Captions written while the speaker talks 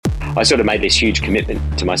I sort of made this huge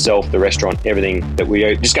commitment to myself, the restaurant, everything, that we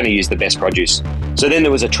are just going to use the best produce. So then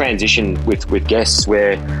there was a transition with guests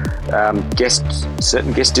where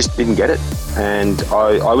certain guests just didn't get it. And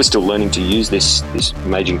I was still learning to use this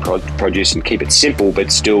amazing produce and keep it simple, but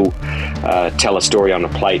still tell a story on a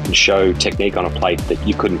plate and show technique on a plate that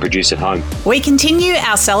you couldn't produce at home. We continue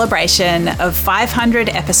our celebration of 500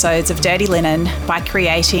 episodes of Dirty Linen by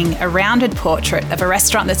creating a rounded portrait of a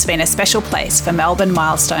restaurant that's been a special place for Melbourne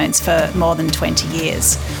milestones for more than 20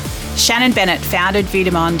 years. Shannon Bennett founded Vue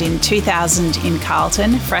de Monde in 2000 in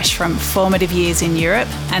Carlton, fresh from formative years in Europe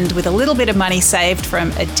and with a little bit of money saved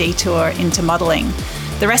from a detour into modelling.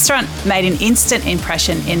 The restaurant made an instant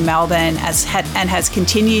impression in Melbourne and has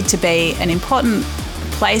continued to be an important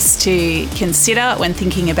place to consider when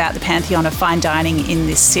thinking about the pantheon of fine dining in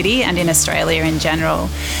this city and in Australia in general.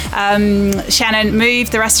 Shannon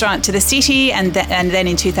moved the restaurant to the city and then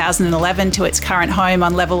in 2011 to its current home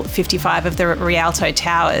on level 55 of the Rialto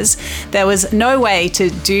Towers. There was no way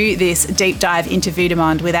to do this deep dive into Vue de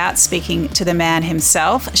Monde without speaking to the man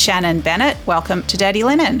himself. Shannon Bennett, welcome to Dirty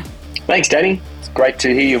Linen. Thanks, Danny. It's great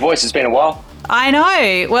to hear your voice. It's been a while. I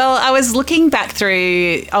know. Well, I was looking back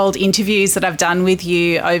through old interviews that I've done with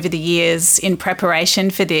you over the years in preparation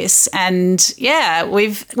for this. And yeah,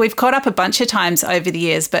 we've caught up a bunch of times over the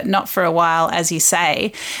years, but not for a while, as you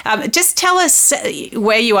say. Just tell us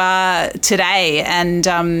where you are today and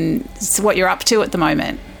what you're up to at the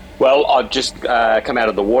moment. Well, I've just come out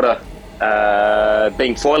of the water,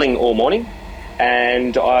 been foiling all morning.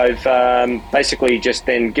 And I've basically just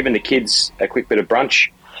then given the kids a quick bit of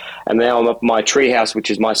brunch. And now I'm up at my treehouse,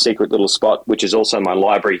 which is my secret little spot, which is also my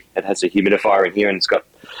library. It has a humidifier in here and it's got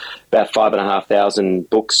about 5,500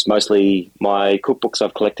 books, mostly my cookbooks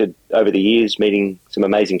I've collected over the years, meeting some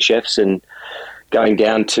amazing chefs and going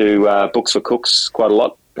down to Books for Cooks quite a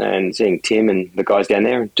lot and seeing Tim and the guys down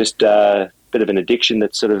there. Just a bit of an addiction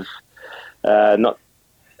that's sort of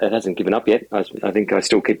it hasn't given up yet. I think I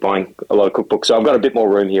still keep buying a lot of cookbooks. So I've got a bit more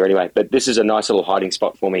room here anyway. But this is a nice little hiding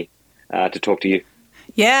spot for me to talk to you.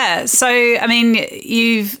 Yeah. So, I mean,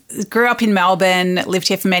 you grew up in Melbourne, lived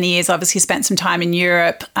here for many years, obviously spent some time in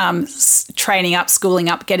Europe, training up, schooling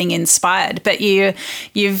up, getting inspired. But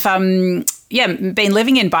you've been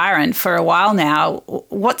living in Byron for a while now.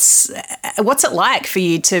 What's it like for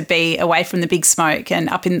you to be away from the big smoke and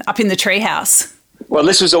up in the treehouse? Well,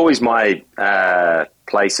 this was always my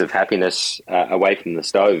place of happiness away from the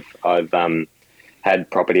stove. I've had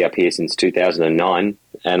property up here since 2009,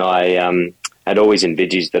 and I had always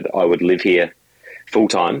envisaged that I would live here full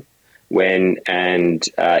time when and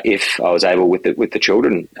if I was able with the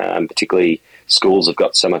children. Particularly, schools have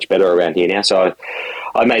got so much better around here now. So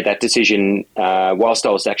I made that decision whilst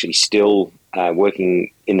I was actually still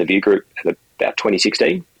working in the Vue Group at about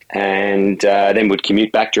 2016. And then would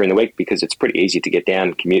commute back during the week because it's pretty easy to get down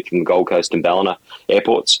and commute from the Gold Coast and Ballina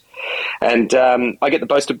airports. And I get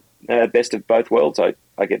the best of both worlds.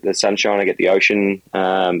 I get the sunshine, I get the ocean,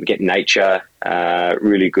 get nature,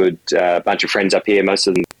 really good bunch of friends up here. Most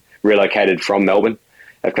of them relocated from Melbourne.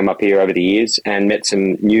 I've come up here over the years and met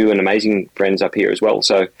some new and amazing friends up here as well.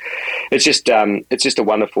 So it's just a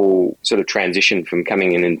wonderful sort of transition from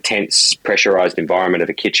coming in an intense, pressurised environment of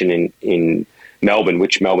a kitchen in Melbourne,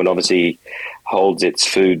 which Melbourne obviously holds its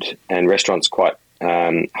food and restaurants quite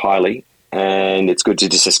highly, and it's good to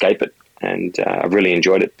just escape it. And I've really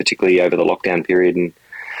enjoyed it, particularly over the lockdown period and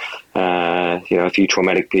a few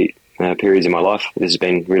traumatic periods in my life. This has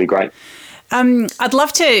been really great. I'd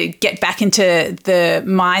love to get back into the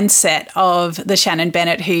mindset of the Shannon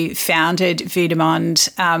Bennett who founded Vue de Monde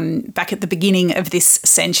back at the beginning of this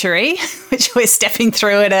century, which we're stepping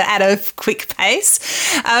through at a quick pace.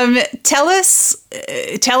 Tell us,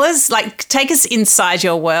 take us inside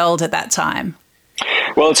your world at that time.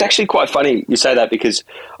 Well, it's actually quite funny you say that because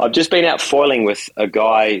I've just been out foiling with a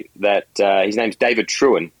guy that his name's David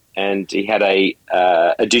Truen. And he had a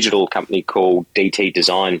digital company called DT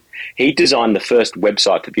Design. He designed the first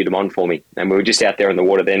website for Vue de Monde for me. And we were just out there in the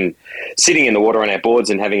water then, sitting in the water on our boards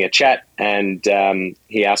and having a chat. And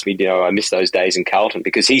he asked me, I miss those days in Carlton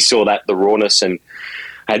because he saw the rawness and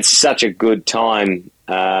had such a good time.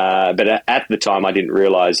 But at the time, I didn't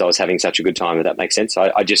realise I was having such a good time, if that makes sense.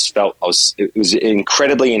 I just felt it was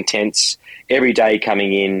incredibly intense, every day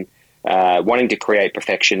coming in, wanting to create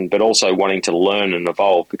perfection, but also wanting to learn and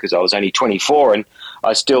evolve because I was only 24 and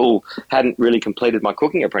I still hadn't really completed my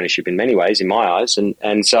cooking apprenticeship in many ways, in my eyes.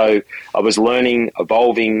 And so I was learning,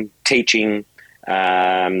 evolving, teaching,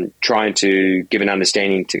 trying to give an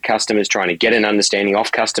understanding to customers, trying to get an understanding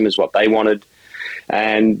of customers, what they wanted.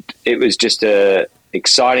 And it was just a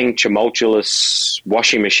exciting, tumultuous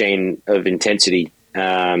washing machine of intensity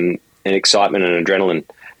and excitement and adrenaline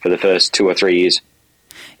for the first 2 or 3 years.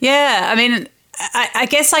 Yeah, I mean, I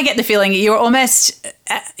guess I get the feeling you were almost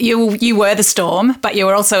you were the storm, but you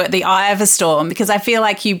were also at the eye of a storm, because I feel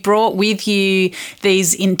like you brought with you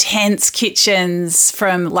these intense kitchens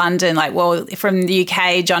from London, from the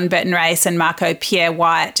UK, John Burton Race and Marco Pierre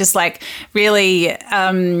White. Just like really, I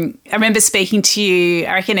remember speaking to you,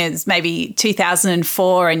 I reckon it was maybe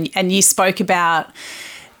 2004, and you spoke about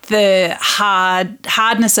the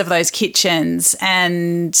hardness of those kitchens,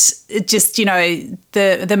 and just,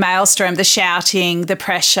 the maelstrom, the shouting, the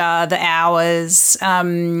pressure, the hours.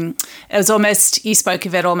 It was almost, you spoke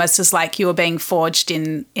of it almost as like you were being forged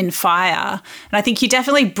in fire. And I think you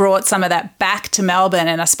definitely brought some of that back to Melbourne.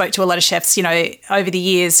 And I spoke to a lot of chefs, over the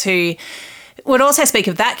years who would also speak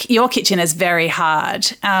of that, your kitchen as very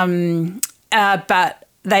hard. But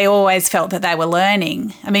they always felt that they were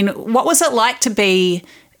learning. I mean, what was it like to be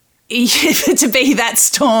that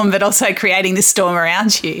storm, but also creating this storm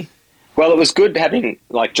around you? Well, it was good having,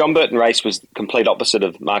 John Burton Race was the complete opposite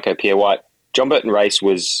of Marco Pierre White. John Burton Race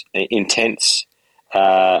was intense,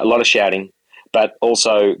 a lot of shouting, but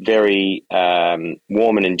also very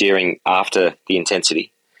warm and endearing after the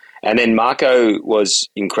intensity. And then Marco was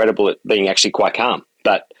incredible at being actually quite calm,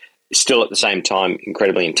 but still at the same time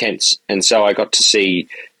incredibly intense. And so I got to see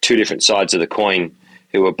two different sides of the coin,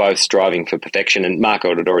 who were both striving for perfection. And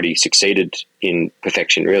Marco had already succeeded in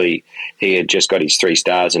perfection, really. He had just got his 3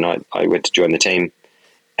 stars, and I went to join the team.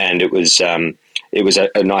 And it was a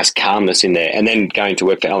nice calmness in there. And then going to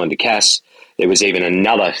work for Alain Ducasse, there was even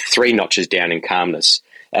another 3 notches down in calmness.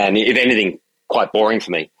 And if anything, quite boring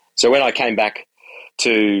for me. So when I came back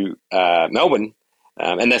to Melbourne,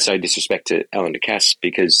 and that's no disrespect to Alain Ducasse,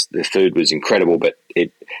 because the food was incredible, but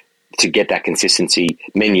to get that consistency,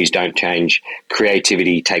 menus don't change,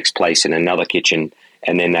 creativity takes place in another kitchen,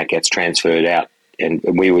 and then that gets transferred out. And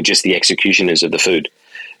we were just the executioners of the food,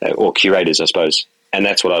 or curators, I suppose. And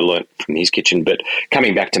that's what I learnt from his kitchen. But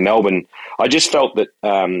coming back to Melbourne, I just felt that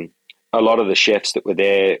a lot of the chefs that were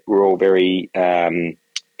there were all very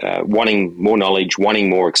wanting more knowledge, wanting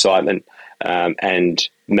more excitement, and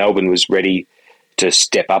Melbourne was ready to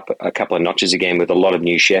step up a couple of notches again with a lot of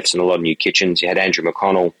new chefs and a lot of new kitchens. You had Andrew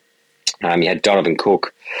McConnell, you had Donovan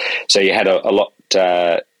Cook, so you had a lot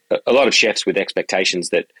of chefs with expectations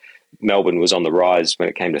that Melbourne was on the rise when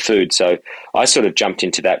it came to food. So I sort of jumped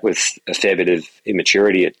into that with a fair bit of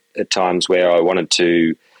immaturity at times, where I wanted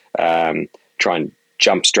to try and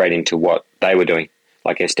jump straight into what they were doing,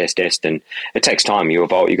 like Est. And it takes time. You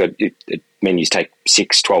evolve. Menus take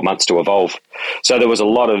 6-12 months to evolve. So there was a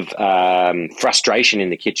lot of frustration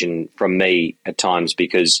in the kitchen from me at times,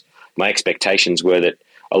 because my expectations were that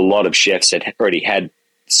a lot of chefs had already had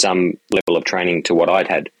some level of training to what I'd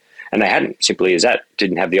had, and they hadn't. Simply as that,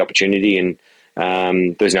 didn't have the opportunity, and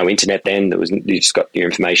there was no internet then. You just got your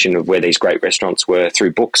information of where these great restaurants were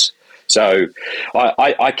through books. So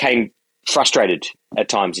I came frustrated at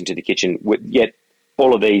times into the kitchen. Yet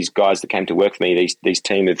all of these guys that came to work for me, these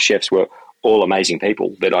team of chefs, were all amazing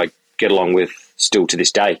people that I get along with still to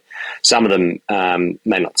this day. Some of them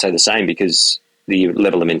may not say the same, because the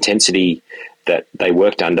level of intensity that they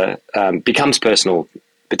worked under becomes personal,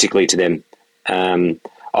 particularly to them.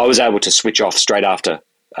 I was able to switch off straight after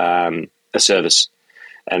a service.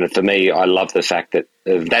 And for me, I love the fact that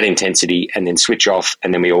of that intensity, and then switch off,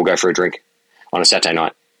 and then we all go for a drink on a Saturday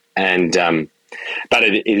night. And but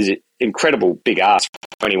it is an incredible big ask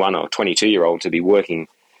for 21 or 22-year-old to be working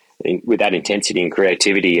with that intensity and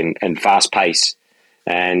creativity and fast pace,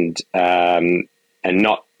 and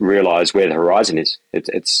not realize where the horizon is.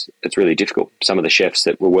 It's really difficult. Some of the chefs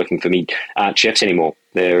that were working for me aren't chefs anymore.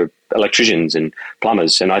 They're electricians and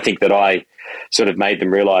plumbers. And I think that I sort of made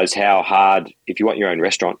them realize how hard, if you want your own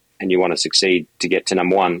restaurant and you want to succeed to get to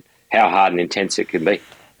number one, how hard and intense it can be.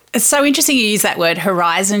 It's so interesting you use that word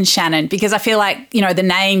horizon, Shannon, because I feel like, the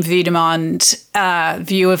name Vue de Monde,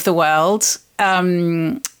 view of the world,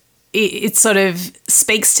 it sort of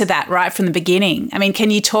speaks to that right from the beginning. I mean, can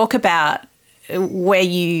you talk about what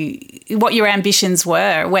your ambitions were,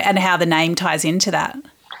 and how the name ties into that?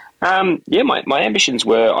 My ambitions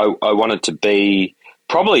were I wanted to be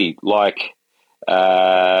probably like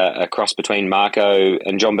a cross between Marco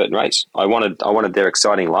and John Burton Race. I wanted their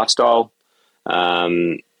exciting lifestyle.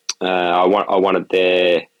 I wanted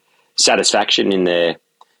their satisfaction in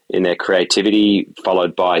their creativity,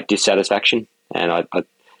 followed by dissatisfaction, and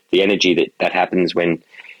the energy that happens when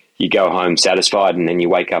you go home satisfied and then you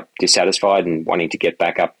wake up dissatisfied and wanting to get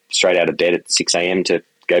back up straight out of bed at 6 a.m. to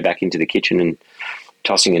go back into the kitchen and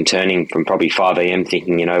tossing and turning from probably 5 a.m.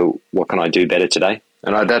 thinking, what can I do better today?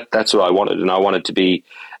 And that's what I wanted. And I wanted to be,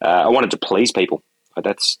 I wanted to please people.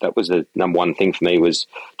 that was the number one thing for me, was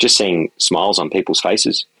just seeing smiles on people's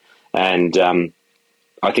faces. And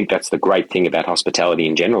I think that's the great thing about hospitality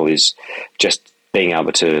in general, is just being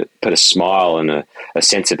able to put a smile and a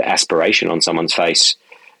sense of aspiration on someone's face,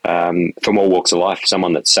 from all walks of life.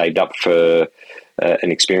 Someone that's saved up for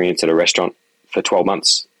an experience at a restaurant for 12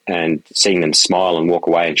 months, and seeing them smile and walk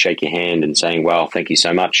away and shake your hand and saying, "Wow, thank you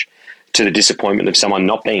so much," to the disappointment of someone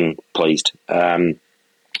not being pleased. And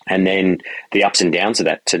then the ups and downs of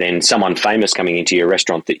that, to then someone famous coming into your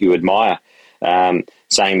restaurant that you admire,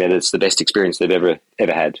 saying that it's the best experience they've ever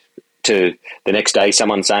had, to the next day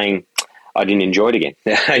someone saying, "I didn't enjoy it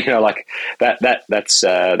again." Like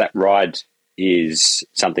that ride is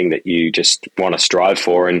something that you just want to strive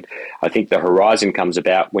for. And I think the horizon comes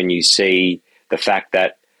about when you see the fact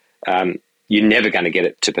that you're never going to get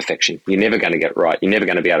it to perfection. You're never going to get it right. You're never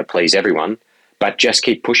going to be able to please everyone, but just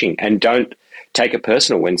keep pushing, and don't take it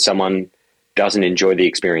personal when someone doesn't enjoy the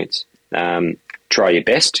experience. Try your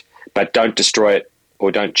best, but don't destroy it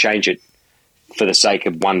or don't change it for the sake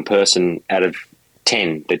of one person out of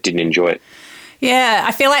 10 that didn't enjoy it. Yeah,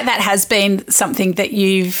 I feel like that has been something that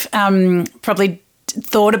you've probably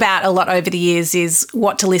thought about a lot over the years, is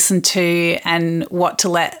what to listen to and what to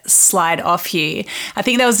let slide off you. I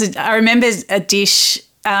think I remember a dish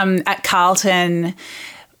at Carlton.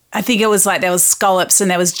 I think it was like there was scallops and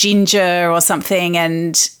there was ginger or something,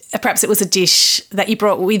 and perhaps it was a dish that you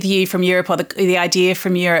brought with you from Europe, or the idea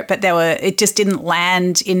from Europe, but it just didn't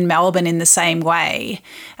land in Melbourne in the same way.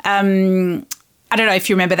 I don't know if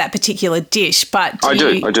you remember that particular dish, but I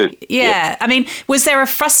do. Yeah. I mean, was there a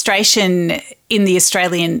frustration in the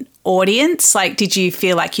Australian audience? Like, did you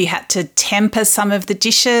feel like you had to temper some of the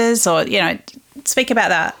dishes, or, speak about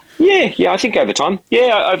that? Yeah. I think over time.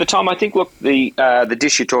 I think, look, the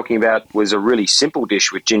dish you're talking about was a really simple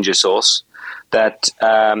dish with ginger sauce that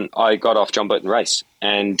I got off John Burton Race,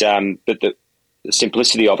 and but the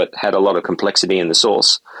simplicity of it had a lot of complexity in the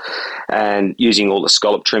sauce, and using all the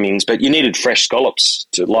scallop trimmings. But you needed fresh scallops,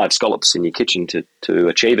 live scallops in your kitchen to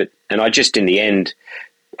achieve it. And I just, in the end,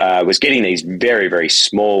 was getting these very, very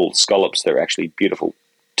small scallops that were actually beautiful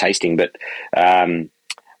tasting, but I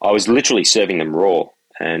was literally serving them raw,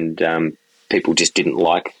 and people just didn't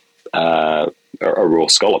like a raw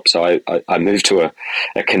scallop. So I moved to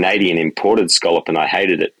a Canadian imported scallop, and I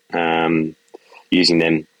hated it using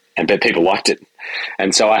them, but people liked it.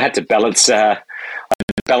 And so I had to balance up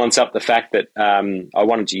the fact that I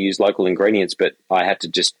wanted to use local ingredients, but I had to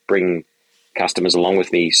just bring customers along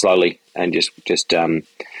with me slowly and just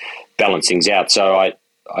balance things out. So I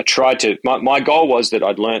tried to. My goal was that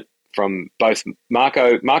I'd learnt from both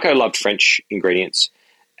Marco. Marco loved French ingredients,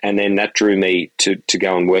 and then that drew me to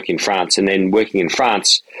go and work in France. And then working in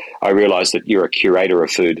France, I realised that you're a curator of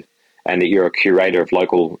food, and that you're a curator of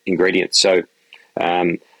local ingredients. So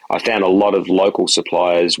I found a lot of local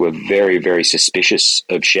suppliers were very, very suspicious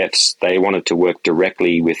of chefs. They wanted to work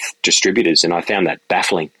directly with distributors, and I found that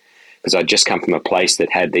baffling, because I'd just come from a place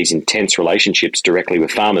that had these intense relationships directly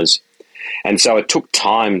with farmers. And so it took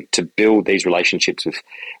time to build these relationships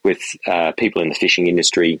with people in the fishing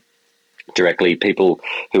industry directly, people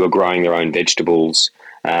who are growing their own vegetables.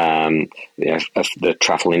 The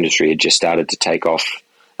truffle industry had just started to take off.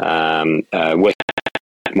 Working with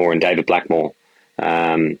Blackmore and David Blackmore.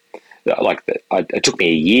 It took me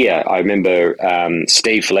a year. I remember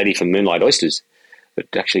Steve Folletti from Moonlight Oysters. It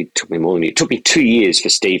actually took me more than a year. It took me 2 years for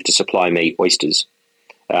Steve to supply me oysters.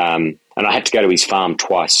 And I had to go to his farm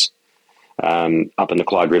twice up in the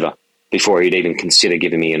Clyde River before he'd even consider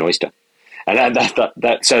giving me an oyster. And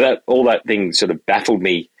all that thing sort of baffled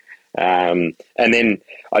me. And then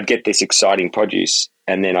I'd get this exciting produce,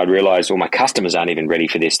 and then I'd realise, well, my customers aren't even ready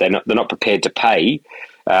for this. They're not prepared to pay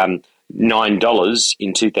 $9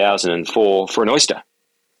 in 2004 for an oyster.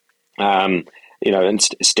 And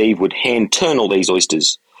Steve would hand turn all these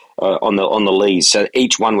oysters on the lees, so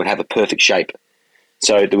each one would have a perfect shape.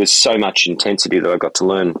 So there was so much intensity that I got to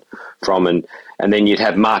learn from, and then you'd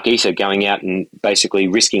have Mark Ether going out and basically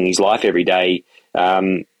risking his life every day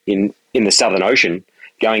in the Southern Ocean,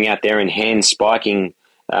 going out there and hand spiking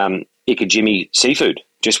Ikejime seafood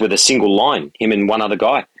just with a single line, him and one other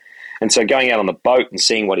guy. And so going out on the boat and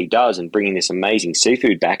seeing what he does and bringing this amazing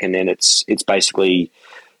seafood back, and then it's basically,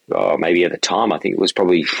 maybe at the time, I think it was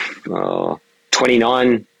probably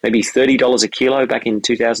 $29, maybe $30 a kilo back in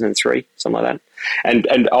 2003, something like that.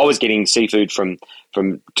 And I was getting seafood from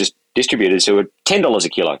just distributors who were $10 a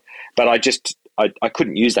kilo, but I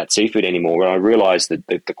couldn't use that seafood anymore. When I realised that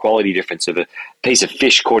the quality difference of a piece of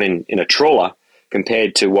fish caught in a trawler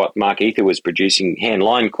compared to what Mark Ether was producing hand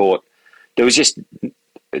line caught, there was just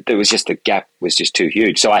there was just, the gap was just too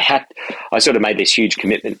huge. So I sort of made this huge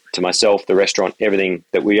commitment to myself, the restaurant, everything,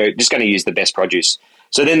 that we are just going to use the best produce.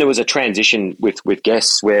 So then there was a transition with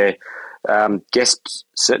guests where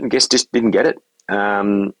certain guests just didn't get it.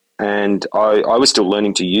 And I was still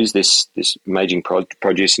learning to use this amazing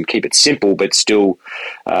produce and keep it simple, but still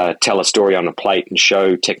tell a story on a plate and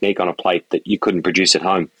show technique on a plate that you couldn't produce at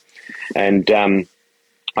home. And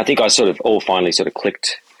I think I finally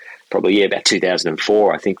clicked probably about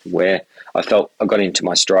 2004, I think, where I felt I got into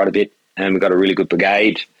my stride a bit, and we got a really good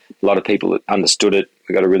brigade, a lot of people that understood it.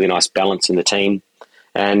 We got a really nice balance in the team,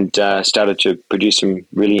 and started to produce some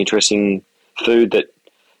really interesting food that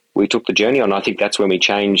we took the journey on. I think that's when we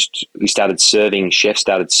changed. Chefs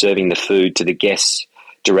started serving the food to the guests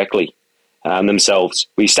directly themselves.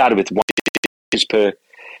 We started with one dish per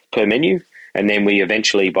menu, and then we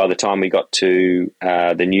eventually, by the time we got to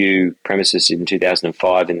the new premises in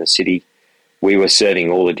 2005 in the city, we were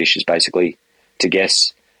serving all the dishes basically to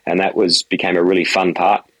guests, and that became a really fun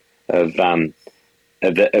part of the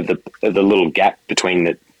little gap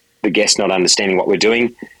between the guests not understanding what we're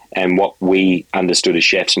doing and what we understood as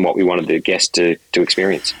chefs and what we wanted the guests to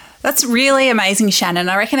experience. That's really amazing, Shannon.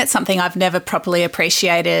 I reckon it's something I've never properly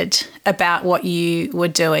appreciated about what you were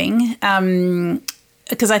doing.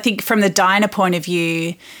 Because I think from the diner point of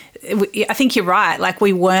view, I think you're right. Like,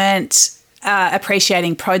 we weren't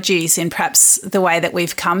appreciating produce in perhaps the way that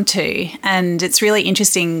we've come to. And it's really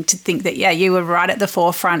interesting to think that, you were right at the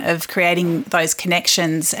forefront of creating those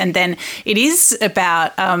connections. And then it is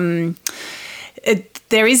about...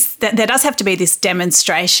 there does have to be this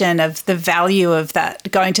demonstration of the value of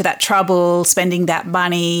that, going to that trouble, spending that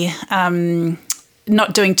money,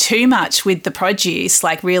 not doing too much with the produce,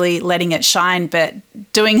 like really letting it shine, but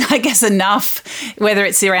doing, I guess, enough, whether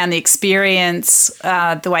it's around the experience,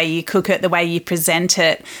 the way you cook it, the way you present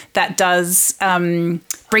it, that does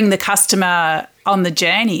bring the customer on the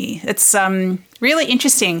journey. It's really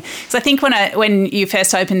interesting. So I think when you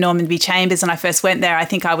first opened Normanby Chambers and I first went there, I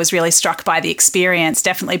think I was really struck by the experience,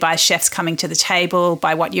 definitely by chefs coming to the table,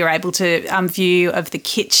 by what you're able to view of the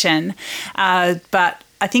kitchen. But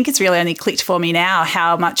I think it's really only clicked for me now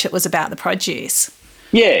how much it was about the produce.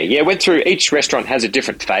 Yeah. Went through, each restaurant has a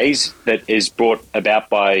different phase that is brought about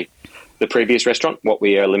by the previous restaurant, what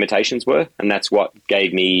our limitations were, and that's what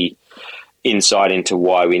gave me insight into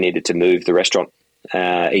why we needed to move the restaurant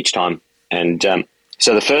each time. And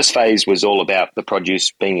so the first phase was all about the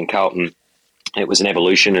produce being in Carlton. It was an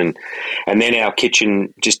evolution, and then our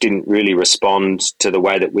kitchen just didn't really respond to the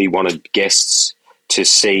way that we wanted guests to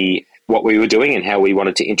see what we were doing and how we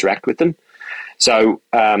wanted to interact with them. So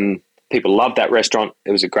people loved that restaurant.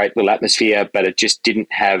 It was a great little atmosphere, but it just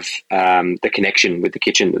didn't have the connection with the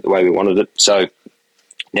kitchen the way we wanted it. So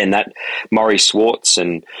then that Maury Swartz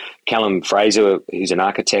and Callum Fraser, who's an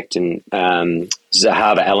architect, and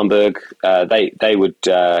Zahava Allenberg, they would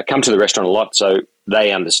come to the restaurant a lot, so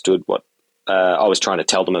they understood what I was trying to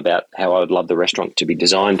tell them about how I would love the restaurant to be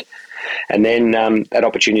designed. And then that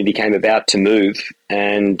opportunity came about to move,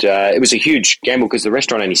 and it was a huge gamble because the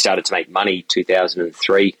restaurant only started to make money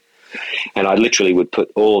 2003, and I literally would put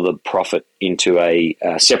all the profit into a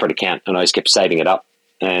separate account, and I just kept saving it up.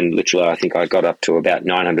 And literally, I think I got up to about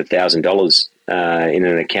 $900,000 in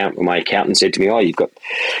an account where my accountant said to me, "Oh, you've got,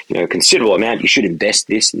 a considerable amount. You should invest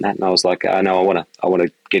this and that." And I was like, "No, I want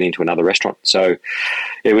to get into another restaurant." So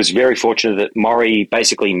it was very fortunate that Maury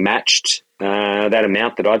basically matched that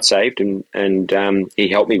amount that I'd saved, and he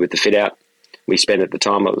helped me with the fit out. We spent at the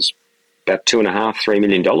time, it was about $2.5–3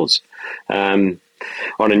 million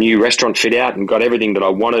on a new restaurant fit out, and got everything that I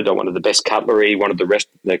wanted. I wanted the best cutlery, wanted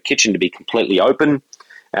the kitchen to be completely open.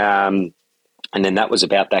 And then that was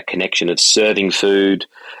about that connection of serving food,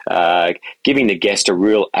 giving the guest a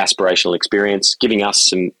real aspirational experience, giving us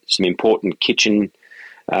some important kitchen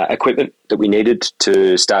equipment that we needed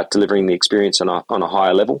to start delivering the experience on a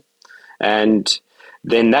higher level. And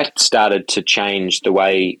then that started to change the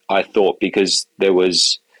way I thought, because there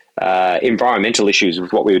was environmental issues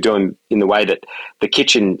with what we were doing, in the way that the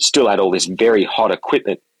kitchen still had all this very hot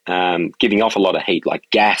equipment giving off a lot of heat, like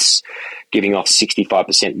gas, giving off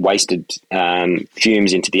 65% wasted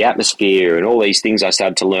fumes into the atmosphere, and all these things I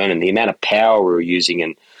started to learn, and the amount of power we were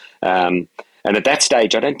using. And at that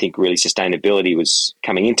stage, I don't think really sustainability was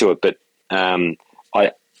coming into it, but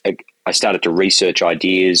I started to research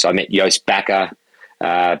ideas. I met Joost Bakker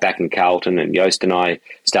back in Carlton, and Joost and I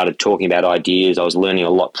started talking about ideas. I was learning a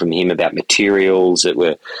lot from him about materials that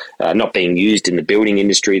were not being used in the building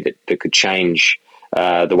industry that could change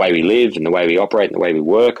the way we live and the way we operate and the way we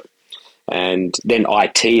work. And then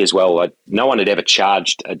IT as well. No one had ever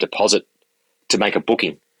charged a deposit to make a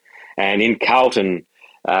booking. And in Carlton,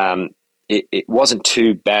 it wasn't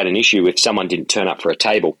too bad an issue if someone didn't turn up for a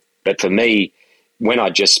table. But for me, when I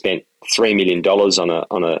just spent $3 million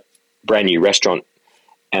on a brand new restaurant,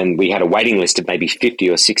 and we had a waiting list of maybe 50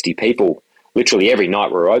 or 60 people, literally every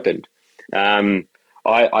night we were opened,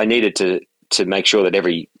 I needed to make sure that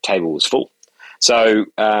every table was full. So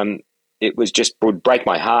it would break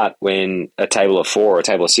my heart when a table of 4 or a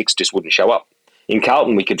table of 6 just wouldn't show up. In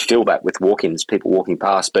Carlton, we could fill that with walk-ins, people walking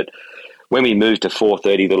past. But when we moved to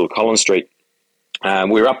 430 Little Collins Street,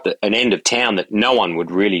 we were up an end of town that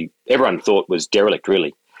everyone thought was derelict,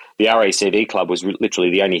 really. The RACV club was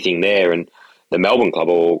literally the only thing there, and the Melbourne club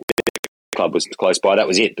was close by. That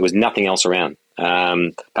was it. There was nothing else around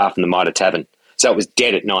apart from the Mitre Tavern. So it was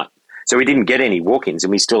dead at night. So we didn't get any walk-ins,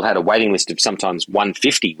 and we still had a waiting list of sometimes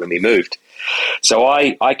 150 when we moved. So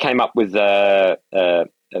I came up with a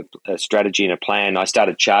strategy and a plan. I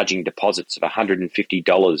started charging deposits of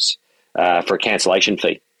 $150 for a cancellation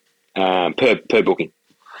fee per booking,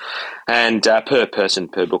 and per person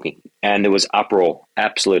per booking. And there was uproar,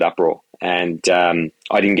 absolute uproar. And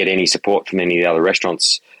I didn't get any support from any of the other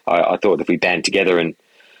restaurants. I thought if we band together, and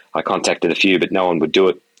I contacted a few, but no one would do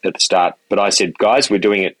it at the start. But I said, guys, we're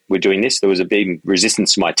doing it. We're doing this. There was a big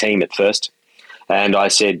resistance to my team at first. And I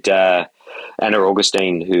said, Anna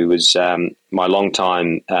Augustine, who was my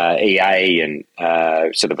longtime EA and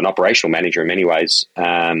sort of an operational manager in many ways,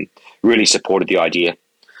 really supported the idea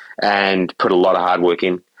and put a lot of hard work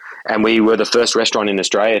in. And we were the first restaurant in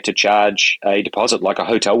Australia to charge a deposit like a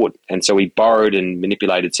hotel would. And so we borrowed and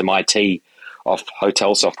manipulated some IT off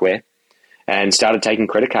hotel software and started taking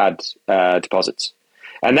credit card deposits.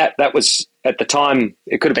 And that was, at the time,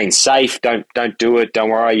 it could have been safe. Don't do it.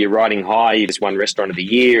 Don't worry. You're riding high. You just won Restaurant of the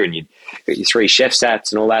Year, and you got your 3 chef's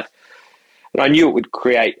hats and all that. And I knew it would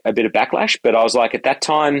create a bit of backlash, but I was like, at that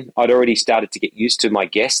time, I'd already started to get used to my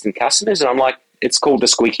guests and customers. And I'm like, it's called the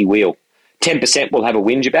squeaky wheel. 10% will have a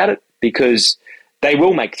whinge about it because they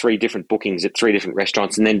will make 3 different bookings at 3 different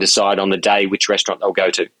restaurants and then decide on the day which restaurant they'll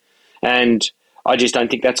go to. And I just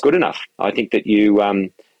don't think that's good enough. I think that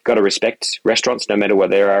you got to respect restaurants no matter where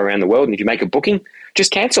they are around the world. And if you make a booking,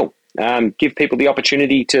 just cancel. Give people the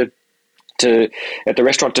opportunity to at the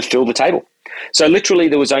restaurant to fill the table. So literally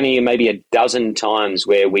there was only maybe a dozen times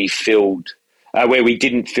where we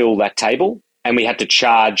didn't fill that table and we had to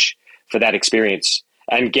charge for that experience.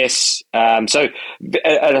 And guests, so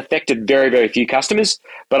it affected very, very few customers,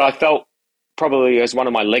 but I felt probably as one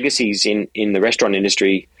of my legacies in the restaurant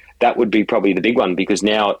industry, that would be probably the big one, because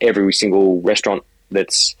now every single restaurant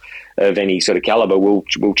that's of any sort of caliber will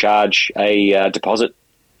charge a deposit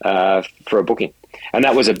for a booking. And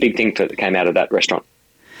that was a big thing that came out of that restaurant.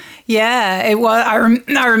 Yeah, it was. I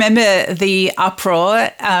remember the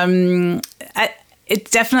uproar.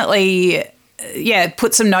 It definitely,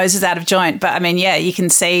 put some noses out of joint. But I mean, you can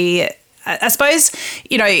see, I suppose,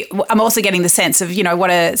 I'm also getting the sense of,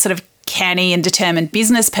 what a sort of canny and determined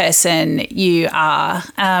business person you are,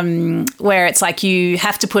 where it's like you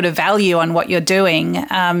have to put a value on what you're doing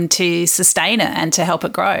to sustain it and to help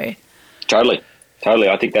it grow. Totally.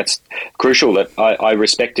 I think that's crucial, that I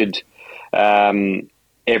respected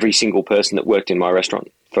every single person that worked in my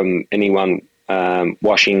restaurant, from anyone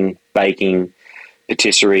washing, baking,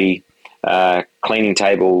 patisserie, cleaning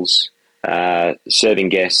tables, serving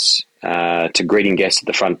guests, to greeting guests at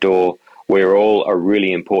the front door. We're all a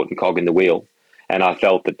really important cog in the wheel. And I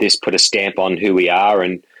felt that this put a stamp on who we are.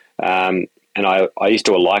 And I used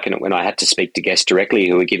to liken it when I had to speak to guests directly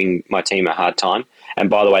who were giving my team a hard time. And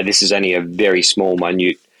by the way, this is only a very small,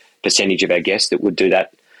 minute percentage of our guests that would do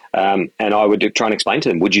that. And I would try and explain to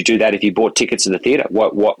them, would you do that if you bought tickets to the theatre?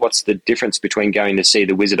 What's the difference between going to see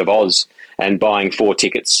The Wizard of Oz and buying 4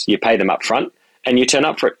 tickets? You pay them up front and you turn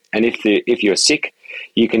up for it. And if you're sick,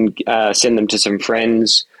 you can send them to some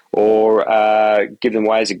friends, or give them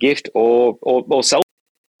away as a gift, or sell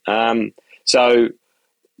them. So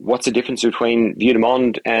what's the difference between Vue de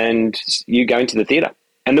Monde and you going to the theatre?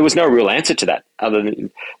 And there was no real answer to that, other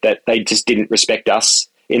than that they just didn't respect us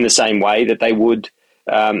in the same way that they would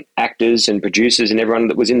actors and producers and everyone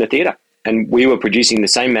that was in the theatre. And we were producing the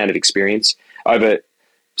same amount of experience over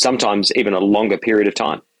sometimes even a longer period of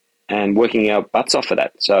time and working our butts off for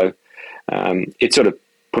that. So it sort of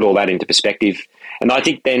put all that into perspective. And I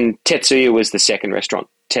think then Tetsuya was the second restaurant.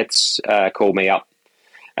 Tets called me up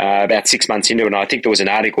about 6 months into it, and I think there was an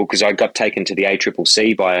article, because I got taken to the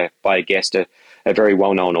ACCC by a guest, a very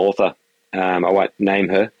well-known author. I won't name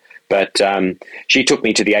her, but she took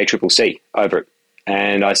me to the ACCC over it.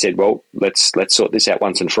 And I said, well, let's sort this out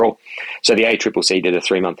once and for all. So the ACCC did a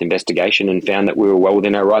 3-month investigation and found that we were well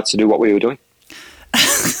within our rights to do what we were doing.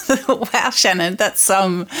 Wow, Shannon, that's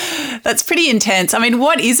pretty intense. I mean,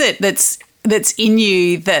 what is it that's in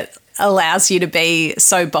you that allows you to be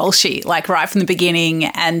so bolshy, like right from the beginning,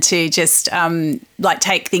 and to just like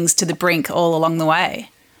take things to the brink all along the way?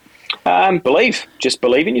 Just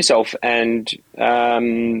believe in yourself, and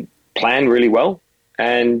plan really well,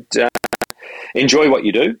 and enjoy what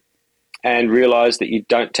you do, and realize that you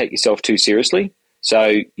don't take yourself too seriously,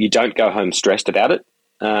 so you don't go home stressed about it,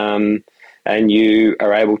 and you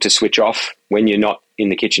are able to switch off when you're not in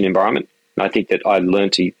the kitchen environment. And I think that I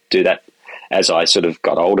learned to do that as I sort of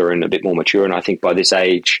got older and a bit more mature. And I think by this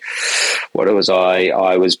age, what was I?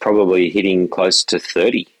 I was probably hitting close to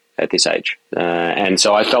 30 at this age. And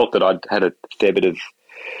so I felt that I'd had a fair bit of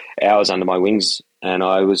hours under my wings, and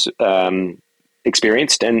I was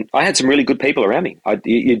experienced, and I had some really good people around me.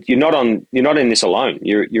 You're not in this alone.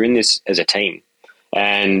 You're in this as a team,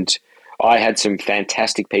 and I had some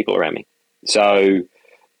fantastic people around me. So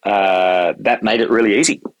that made it really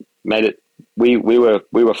easy. We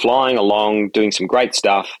were flying along, doing some great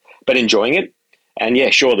stuff, but enjoying it. And yeah,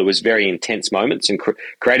 sure, there was very intense moments, and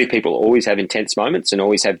creative people always have intense moments and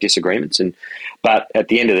always have disagreements. But at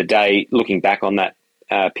the end of the day, looking back on that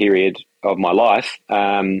period of my life,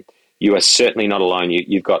 you are certainly not alone.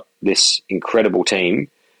 You've got this incredible team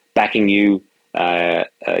backing you,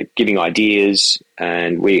 giving ideas,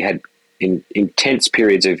 and we had intense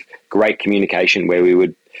periods of great communication where we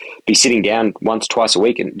would be sitting down once, twice a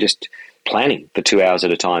week and just planning for 2 hours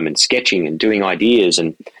at a time, and sketching and doing ideas,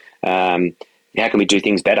 and how can we do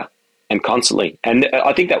things better, and constantly. And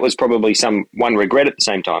I think that was probably one regret at the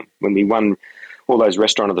same time when we won all those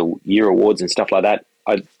Restaurant of the Year awards and stuff like that.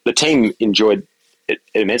 The team enjoyed it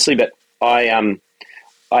immensely, but I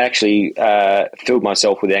actually filled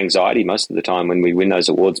myself with anxiety most of the time when we win those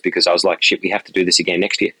awards, because I was like, shit, we have to do this again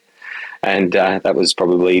next year. And that was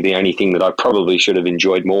probably the only thing that I probably should have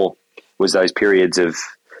enjoyed more, was those periods of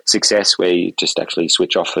success where you just actually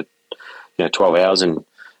switch off for 12 hours and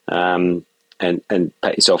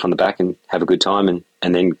pat yourself on the back and have a good time,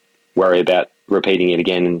 and then worry about repeating it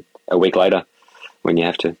again a week later when you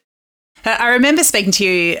have to. I remember speaking to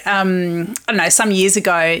you, I don't know, some years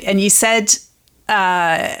ago, and you said,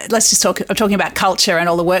 I'm talking about culture and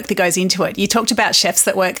all the work that goes into it. You talked about chefs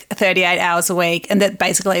that work 38 hours a week, and that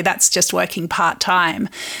basically that's just working part-time.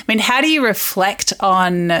 I mean, how do you reflect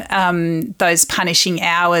on those punishing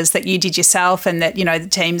hours that you did yourself, and that, the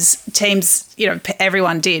teams,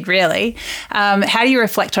 everyone did really? How do you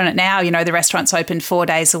reflect on it now? The restaurant's open 4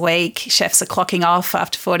 days a week. Chefs are clocking off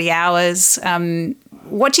after 40 hours.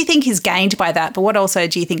 What do you think is gained by that? But what also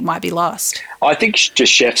do you think might be lost? I think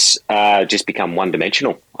just chefs just become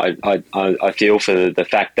one-dimensional. I feel for the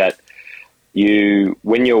fact that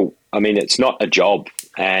it's not a job.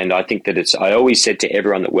 And I think that I always said to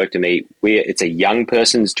everyone that worked with me, it's a young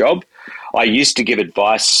person's job. I used to give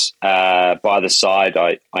advice by the side.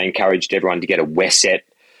 I encouraged everyone to get a WESET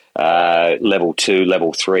level 2,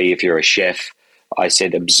 level 3 if you're a chef. I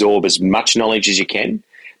said absorb as much knowledge as you can,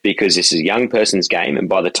 because this is a young person's game, and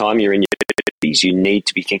by the time you're in your 30s, you need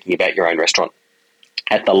to be thinking about your own restaurant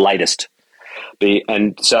at the latest.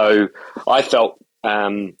 And so I felt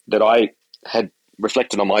that I had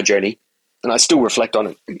reflected on my journey, and I still reflect on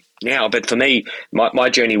it now. But for me, my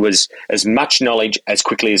journey was as much knowledge as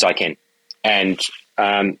quickly as I can. And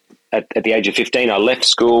at the age of 15, I left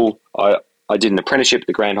school. I did an apprenticeship at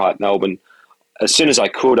the Grand Hyatt Melbourne. As soon as I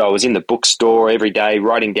could, I was in the bookstore every day,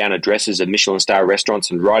 writing down addresses of Michelin star restaurants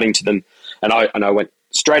and writing to them. And I went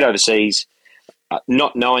straight overseas,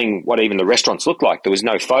 not knowing what even the restaurants looked like. There was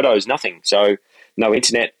no photos, nothing. So no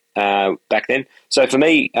internet back then. So for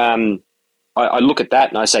me, I look at that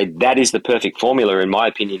and I say that is the perfect formula, in my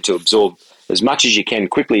opinion, to absorb as much as you can,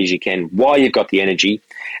 quickly as you can, while you've got the energy.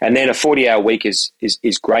 And then a 40-hour week is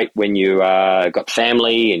great when you got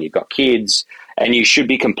family and you've got kids, and you should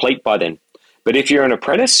be complete by then. But if you're an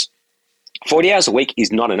apprentice, 40 hours a week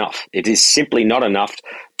is not enough. It is simply not enough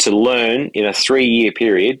to learn in a 3-year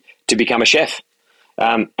period to become a chef.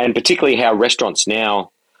 And particularly how restaurants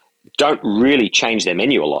now don't really change their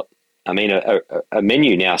menu a lot. I mean, a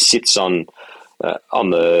menu now sits on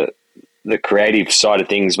the creative side of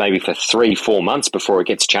things maybe for 3-4 months before it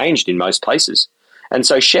gets changed in most places. And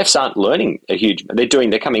so chefs aren't learning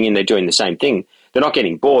they're coming in, they're doing the same thing. They're not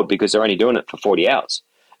getting bored because they're only doing it for 40 hours.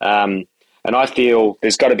 And I feel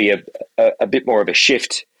there's got to be a bit more of a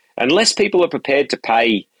shift. Unless people are prepared to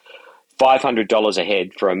pay $500 a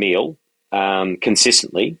head for a meal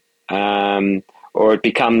consistently, or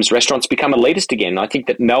restaurants become elitist again. I think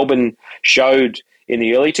that Melbourne showed in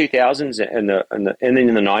the early 2000s and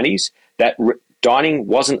in the 90s that dining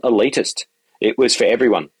wasn't elitist. It was for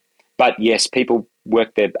everyone. But yes, people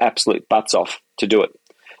work their absolute butts off to do it.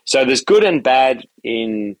 So there's good and bad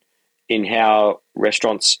in how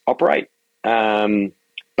restaurants operate.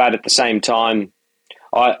 But at the same time,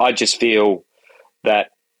 I just feel that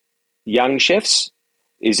young chefs,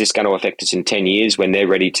 is this going to affect us in 10 years when they're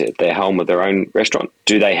ready to their helm of their own restaurant?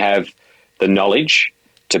 Do they have the knowledge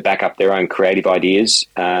to back up their own creative ideas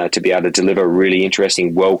to be able to deliver really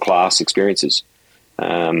interesting, world-class experiences?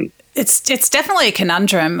 It's definitely a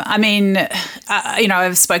conundrum. I mean,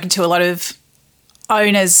 I've spoken to a lot of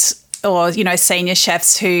owners or, senior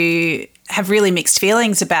chefs who have really mixed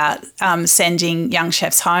feelings about sending young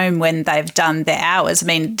chefs home when they've done their hours. I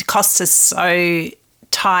mean, the costs are so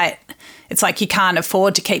tight. It's like you can't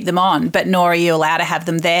afford to keep them on, but nor are you allowed to have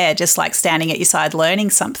them there just like standing at your side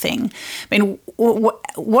learning something. I mean,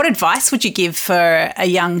 what advice would you give for a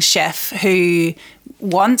young chef who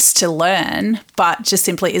wants to learn but just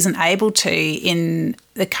simply isn't able to in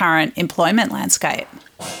the current employment landscape?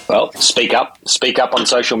 Well, speak up on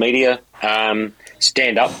social media,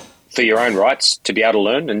 stand up for your own rights to be able to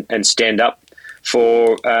learn, and stand up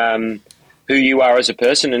for who you are as a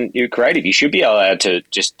person and you're creative. You should be allowed to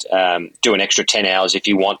just do an extra 10 hours if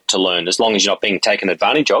you want to learn, as long as you're not being taken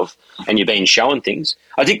advantage of and you're being shown things.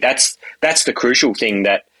 I think that's the crucial thing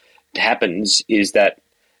that happens, is that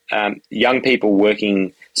young people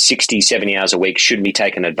working 60, 70 hours a week shouldn't be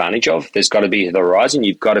taken advantage of. There's got to be the horizon.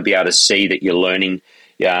 You've got to be able to see that you're learning.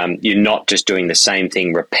 You're not just doing the same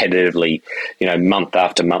thing repetitively, month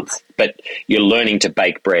after month, but you're learning to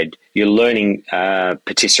bake bread. You're learning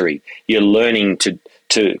patisserie. You're learning to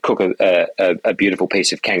cook a beautiful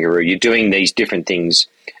piece of kangaroo. You're doing these different things.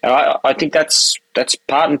 And I think that's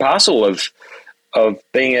part and parcel of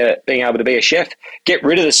being able to be a chef. Get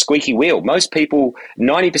rid of the squeaky wheel. Most people,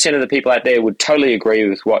 90% of the people out there would totally agree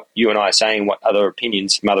with what you and I are saying, what other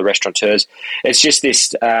opinions from other restaurateurs. It's just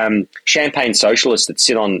this champagne socialists that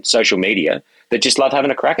sit on social media that just love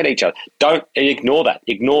having a crack at each other. Don't ignore that.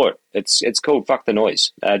 Ignore it. It's called fuck the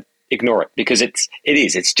noise. Ignore it, because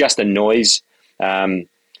it's just a noise.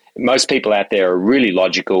 Most people out there are really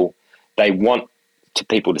logical. They want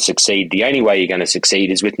people to succeed. The only way you're going to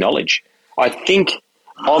succeed is with knowledge. I think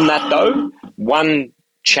on that, though, one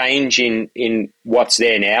change in what's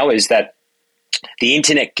there now is that the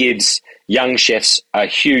internet gives young chefs a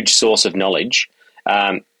huge source of knowledge.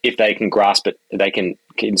 If they can grasp it, they can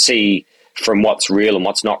see from what's real and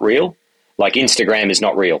what's not real. Like Instagram is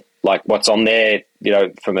not real. Like what's on there,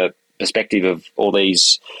 from a perspective of all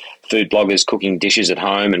these food bloggers cooking dishes at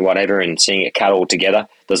home and whatever, and seeing it cut all together.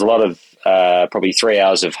 There's a lot of probably 3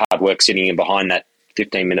 hours of hard work sitting in behind that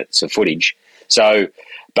 15 minutes of footage. So,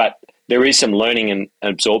 but there is some learning and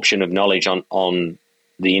absorption of knowledge on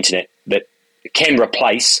the internet that can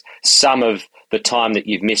replace some of the time that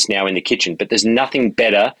you've missed now in the kitchen. But there's nothing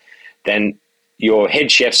better than your head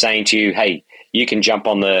chef saying to you, "Hey, you can jump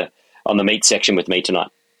on the meat section with me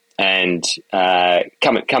tonight, and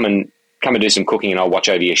come and do some cooking, and I'll watch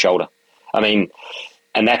over your shoulder." I mean,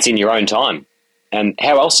 and that's in your own time. And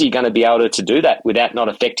how else are you going to be able to do that without not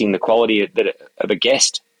affecting the quality of a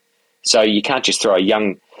guest? So you can't just throw a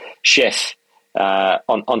young chef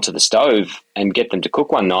onto the stove and get them to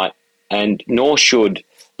cook one night, and nor should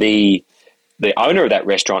the owner of that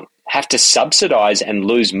restaurant have to subsidise and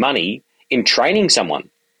lose money in training someone.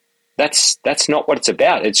 That's not what it's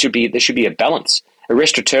about. There should be a balance. A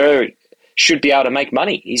restaurateur should be able to make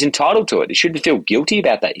money. He's entitled to it. He shouldn't feel guilty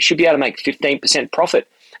about that. He should be able to make 15% profit.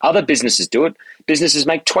 Other businesses do it. Businesses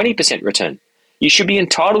make 20% return. You should be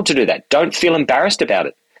entitled to do that. Don't feel embarrassed about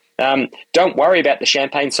it. Don't worry about the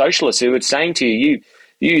champagne socialists who are saying to you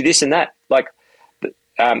this and that. Like,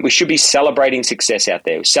 we should be celebrating success out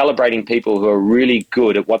there. We're celebrating people who are really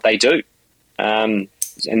good at what they do. And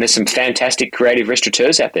there's some fantastic creative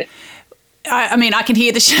restaurateurs out there. I mean, I can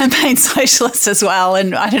hear the champagne socialists as well.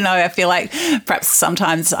 And I don't know, I feel like perhaps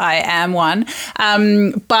sometimes I am one.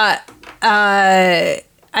 But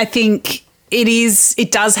I think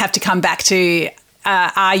it does have to come back to,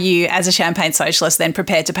 are you, as a champagne socialist, then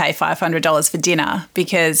prepared to pay $500 for dinner?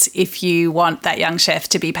 Because if you want that young chef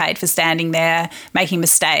to be paid for standing there making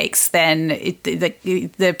mistakes, then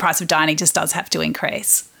the price of dining just does have to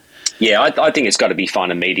increase. Yeah, I think it's got to be fine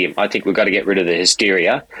and medium. I think we've got to get rid of the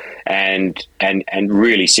hysteria and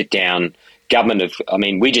really sit down.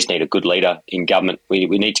 We just need a good leader in government. We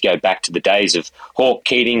need to go back to the days of Hawke,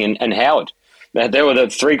 Keating and Howard. Now, they were the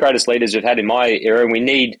three greatest leaders we've had in my era, and we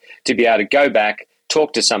need to be able to go back,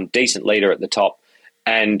 talk to some decent leader at the top,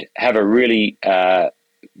 and have a really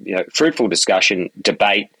fruitful discussion,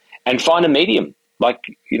 debate, and find a medium. Like,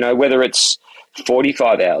 whether it's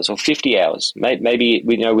 45 hours or 50 hours. Maybe,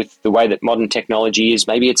 with the way that modern technology is,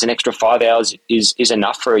 maybe it's an extra 5 hours is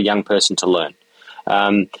enough for a young person to learn.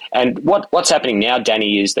 And what's happening now,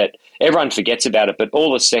 Danny, is that everyone forgets about it, but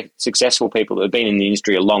all the successful people that have been in the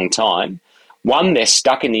industry a long time, one, they're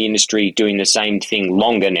stuck in the industry doing the same thing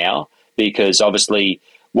longer now, because obviously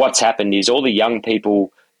what's happened is all the young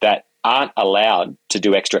people that aren't allowed to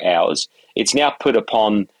do extra hours, it's now put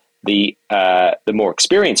upon the more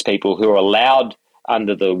experienced people who are allowed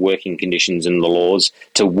under the working conditions and the laws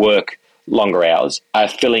to work longer hours are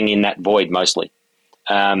filling in that void mostly.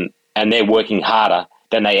 And they're working harder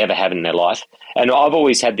than they ever have in their life. And I've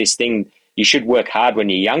always had this thing, you should work hard when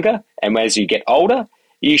you're younger, and as you get older,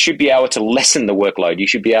 you should be able to lessen the workload. You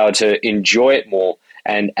should be able to enjoy it more,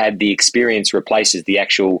 and the experience replaces the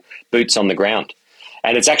actual boots on the ground.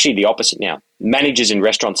 And it's actually the opposite now. Managers in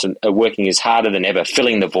restaurants are working as harder than ever,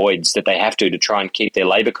 filling the voids that they have to try and keep their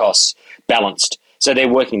labour costs balanced. So they're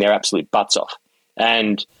working their absolute butts off.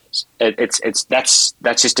 And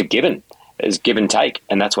that's just a given. It's give and take,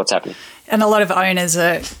 and that's what's happening. And a lot of owners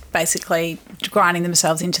are basically grinding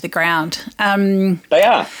themselves into the ground. They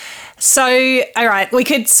are. So, all right, we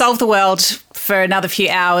could solve the world for another few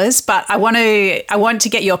hours, but I want to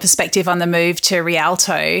get your perspective on the move to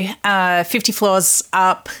Rialto. 50 floors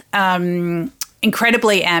up,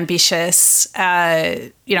 incredibly ambitious.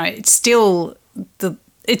 It's still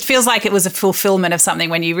it feels like it was a fulfillment of something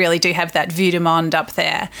when you really do have that vue du monde up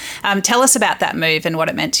there. Tell us about that move and what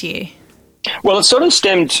it meant to you. Well, it sort of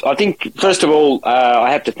stemmed, I think, first of all,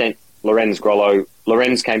 I have to thank Lorenz Grollo.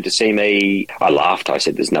 Lorenz came to see me. I laughed. I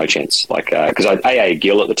said, there's no chance. Because A.A.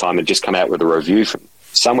 Gill at the time had just come out with a review from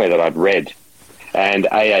somewhere that I'd read. And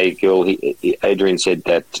A.A. Gill, Adrian said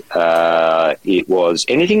that it was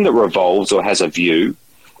anything that revolves or has a view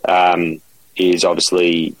is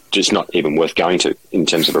obviously just not even worth going to in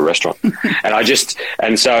terms of a restaurant.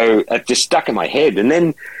 And so it just stuck in my head. And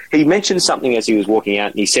then he mentioned something as he was walking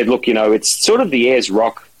out, and he said, look, it's sort of the Ayers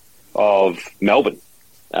Rock of Melbourne,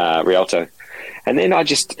 Rialto. And then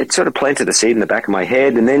it sort of planted a seed in the back of my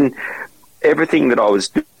head. And then everything that I was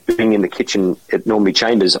doing in the kitchen at Normanby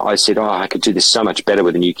Chambers, I said, I could do this so much better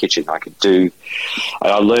with a new kitchen. I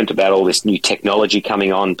learned about all this new technology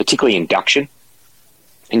coming on, particularly induction.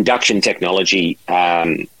 Induction technology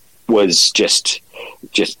was just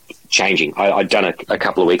changing. I'd done a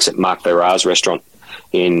couple of weeks at Mark Verra's restaurant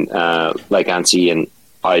in Lake Annecy, and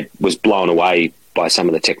I was blown away by some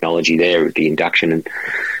of the technology there with the induction. And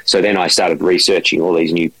so then I started researching all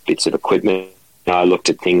these new bits of equipment. I looked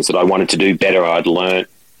at things that I wanted to do better, I'd learnt,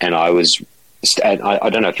 and I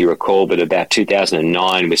don't know if you recall, but about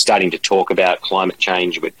 2009, we're starting to talk about climate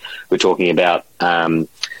change. We're talking about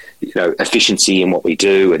efficiency in what we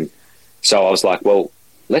do. And so I was like, well,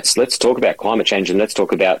 let's talk about climate change, and let's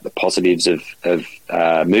talk about the positives of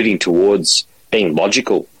moving towards being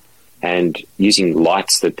logical and using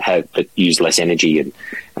lights that use less energy, and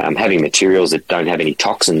having materials that don't have any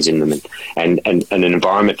toxins in them, and an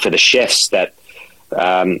environment for the chefs that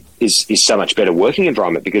is so much better working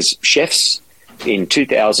environment. Because chefs in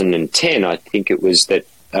 2010, I think it was that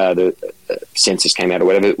the census came out or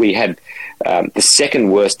whatever, we had the second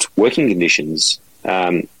worst working conditions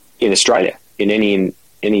in Australia in any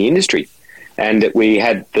industry, and that we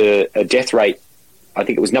had a death rate, I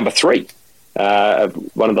think it was number 3. Of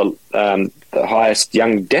one of the highest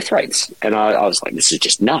young death rates. And I was like, this is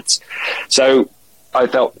just nuts. So I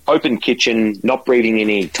felt open kitchen, not breathing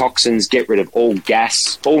any toxins, get rid of all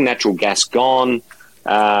natural gas gone,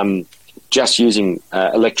 just using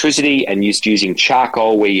electricity, and using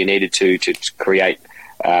charcoal where you needed to create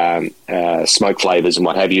smoke flavors and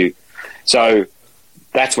what have you. So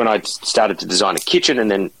that's when I started to design a kitchen,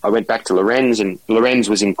 and then I went back to Lorenz, and Lorenz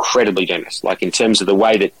was incredibly generous, like in terms of the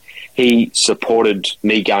way that he supported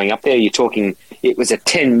me going up there. You're talking, it was a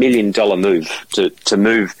 $10 million move to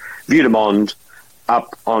move Vue du Monde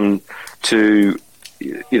up on to,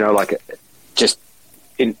 just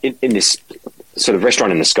in this sort of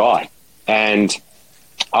restaurant in the sky. And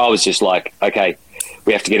I was just like, okay,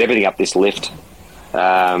 we have to get everything up this lift.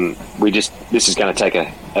 This is going to take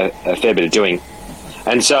a fair bit of doing.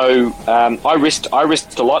 And so I risked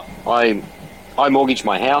a lot. I mortgaged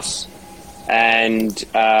my house. And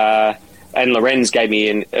Lorenz gave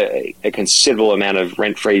me a considerable amount of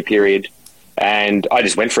rent-free period, and I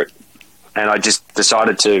just went for it. And I just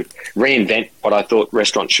decided to reinvent what I thought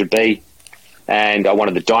restaurants should be. And I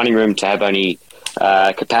wanted the dining room to have only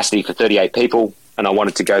capacity for 38 people, and I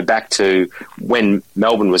wanted to go back to when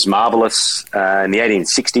Melbourne was marvellous in the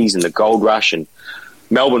 1860s and the gold rush. And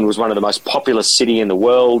Melbourne was one of the most populous city in the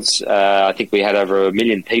world. I think we had over 1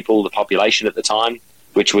 million people, the population at the time,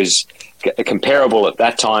 which was comparable at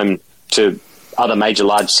that time to other major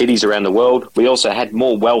large cities around the world. We also had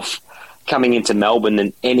more wealth coming into Melbourne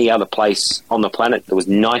than any other place on the planet. There was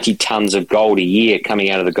 90 tonnes of gold a year coming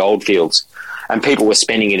out of the gold fields, and people were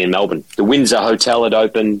spending it in Melbourne. The Windsor Hotel had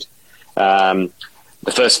opened,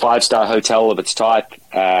 the first five-star hotel of its type.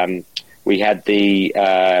 We had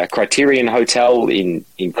the Criterion Hotel in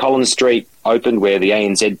Collins Street opened, where the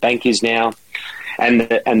ANZ Bank is now. And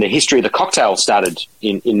the history of the cocktail started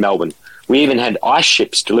in Melbourne. We even had ice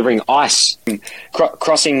ships delivering ice,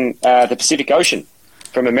 crossing the Pacific Ocean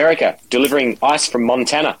from America, delivering ice from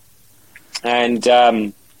Montana. And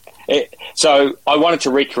so I wanted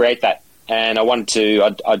to recreate that. And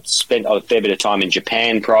I'd spent a fair bit of time in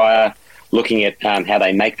Japan prior, looking at how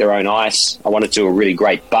they make their own ice. I wanted to do a really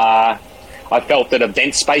great bar. I felt that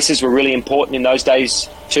event spaces were really important in those days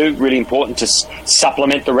too, really important to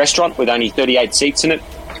supplement the restaurant with only 38 seats in it.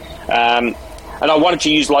 And I wanted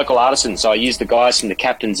to use local artisans, so I used the guys from the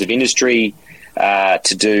Captains of Industry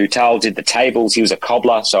to do. Tal did the tables. He was a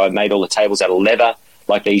cobbler, so I made all the tables out of leather,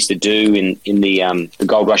 like they used to do in the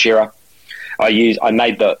Gold Rush era. I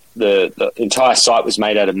made the entire site was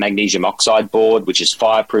made out of magnesium oxide board, which is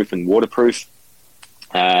fireproof and waterproof.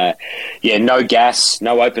 No gas,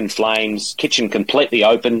 no open flames, kitchen completely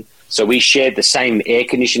open. So we shared the same air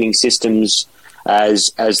conditioning systems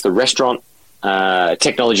as the restaurant,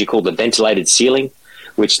 technology called the ventilated ceiling,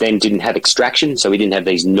 which then didn't have extraction. So we didn't have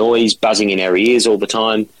these noise buzzing in our ears all the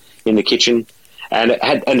time in the kitchen. And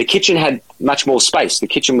the kitchen had much more space. The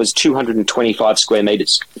kitchen was 225 square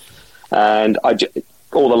meters. And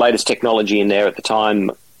all the latest technology in there at the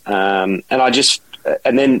time. And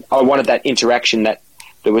then I wanted that interaction, that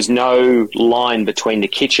there was no line between the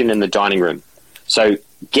kitchen and the dining room. So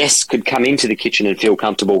guests could come into the kitchen and feel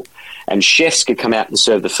comfortable, and chefs could come out and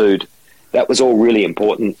serve the food. That was all really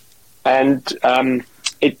important. And there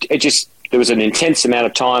was an intense amount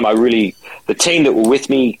of time. The team that were with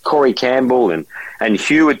me, Corey Campbell and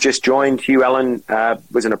Hugh had just joined. Hugh Allen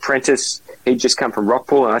was an apprentice. He'd just come from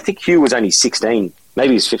Rockpool, and I think Hugh was only 16. Maybe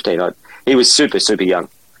he was 15. He was super, super young.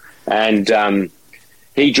 And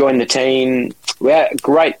he joined the team. We had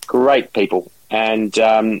great people. And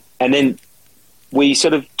then we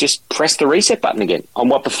sort of just pressed the reset button again on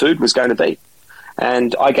what the food was going to be.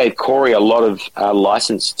 And I gave Corey a lot of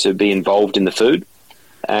license to be involved in the food.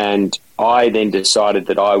 And I then decided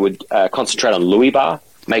that I would concentrate on Louis Bar,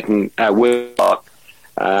 making work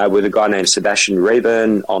with a guy named Sebastian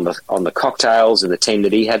Reben on the cocktails and the team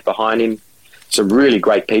that he had behind him. Some really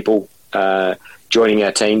great people joining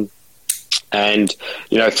our team. And,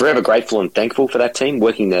 forever grateful and thankful for that team,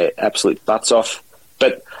 working their absolute butts off.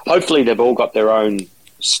 But hopefully they've all got their own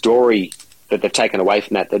story that they've taken away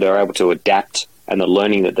from that they're able to adapt, and the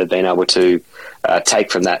learning that they've been able to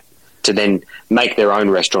take from that to then make their own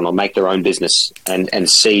restaurant or make their own business, and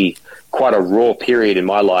see quite a raw period in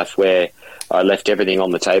my life where I left everything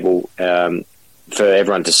on the table for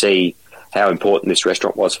everyone to see how important this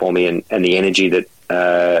restaurant was for me, and the energy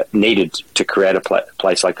that needed to create a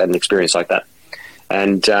place like that, an experience like that.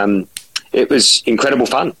 And it was incredible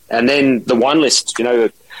fun. And then the wine list,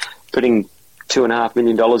 putting $2.5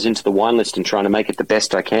 million into the wine list and trying to make it the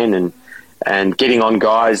best I can, and getting on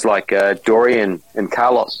guys like Dorian and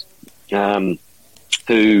Carlos,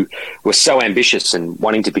 who were so ambitious and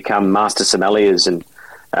wanting to become master sommeliers, and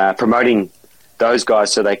promoting those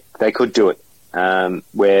guys so they could do it,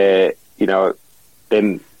 where,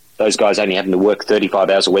 those guys only having to work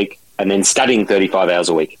 35 hours a week and then studying 35 hours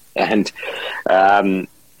a week. And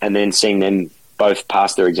then seeing them both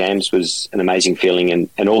pass their exams was an amazing feeling,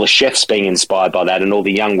 and all the chefs being inspired by that, and all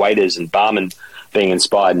the young waiters and barmen being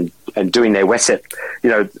inspired and doing their WSET.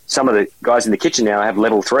 Some of the guys in the kitchen now have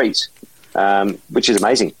level 3s, which is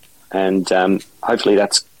amazing. And hopefully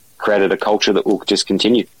that's created a culture that will just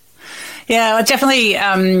continue. Yeah, well, definitely.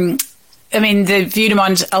 The Vue de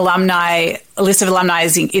Monde alumni list of alumni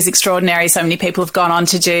is extraordinary. So many people have gone on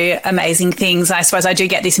to do amazing things. I suppose I do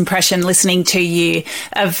get this impression listening to you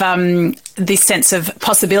of this sense of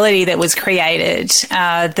possibility that was created,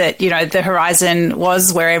 that, the horizon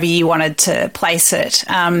was wherever you wanted to place it,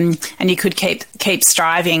 and you could keep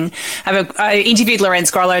striving. I interviewed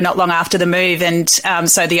Lorenz Grollo not long after the move, and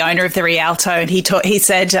so the owner of the Rialto, and he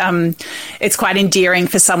said it's quite endearing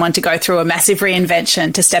for someone to go through a massive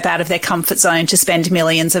reinvention, to step out of their comfort zone, to spend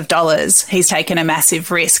millions of dollars. He's taken a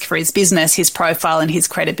massive risk for his business, his profile and his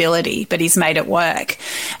credibility, but he's made it work.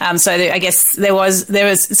 So I guess there was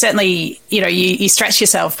certainly, you stretched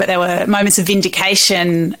yourself, but there were moments of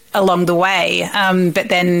vindication along the way. But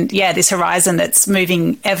then, this horizon that's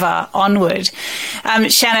moving ever onward.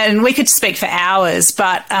 Shannon, we could speak for hours,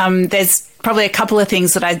 but there's probably a couple of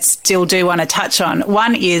things that I still do want to touch on.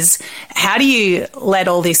 One is, how do you let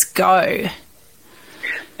all this go?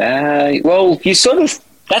 Well, you sort of,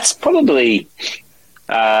 that's probably,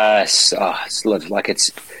 it's like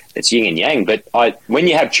it's yin and yang, but when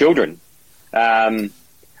you have children,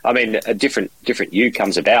 I mean, a different you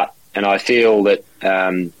comes about, and I feel that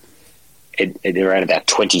around about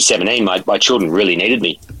 2017, my children really needed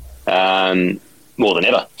me more than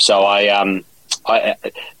ever. So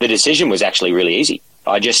the decision was actually really easy.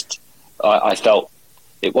 I felt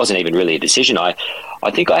it wasn't even really a decision. I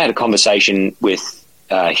think I had a conversation with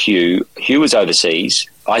Hugh. Hugh was overseas.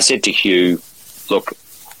 I said to Hugh, look,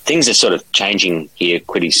 things are sort of changing here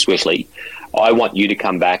pretty swiftly. I want you to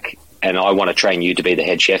come back, and I want to train you to be the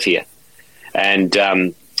head chef here. And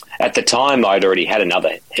at the time, I'd already had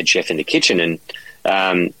another head chef in the kitchen, and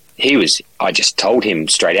I just told him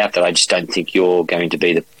straight out that I just don't think you're going to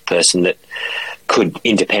be the person that could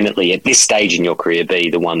independently, at this stage in your career, be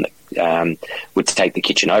the one that would take the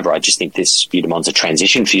kitchen over. I just think this Vue de Monde's a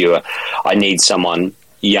transition for you. I need someone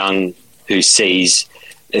young who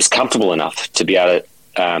is comfortable enough to be able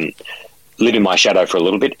to live in my shadow for a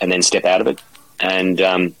little bit and then step out of it. And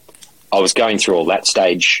I was going through all that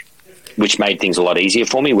stage, which made things a lot easier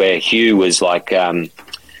for me, where Hugh was like,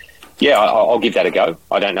 I'll give that a go.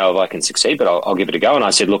 I don't know if I can succeed, but I'll give it a go. And I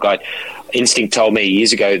said, look, instinct told me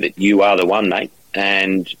years ago that you are the one, mate.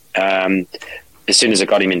 And as soon as I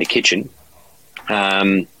got him in the kitchen,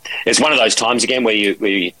 it's one of those times again where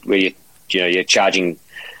you're charging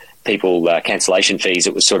people cancellation fees.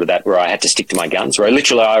 It was sort of that where I had to stick to my guns. Where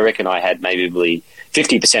I reckon I had maybe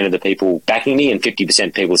 50% of the people backing me and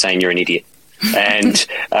 50% people saying you're an idiot. And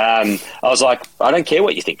I was like, I don't care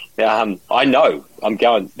what you think. I know I'm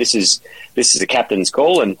going. This is the captain's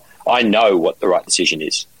call, and I know what the right decision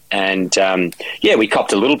is. And we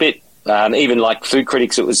copped a little bit. Even like food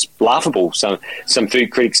critics, it was laughable. Some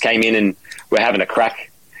food critics came in and were having a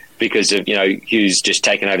crack because of Hugh's just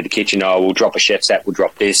taken over the kitchen. Oh, we'll drop a chef's hat. We'll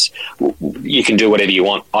drop this. You can do whatever you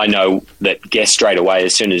want. I know that guess straight away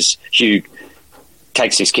as soon as Hugh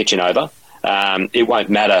takes this kitchen over, it won't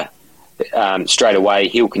matter. Straight away,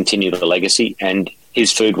 he'll continue the legacy, and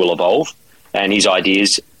his food will evolve, and his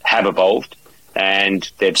ideas have evolved,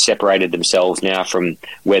 and they've separated themselves now from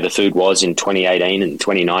where the food was in 2018 and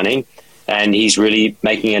 2019, and he's really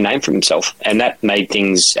making a name for himself. And that made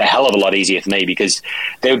things a hell of a lot easier for me, because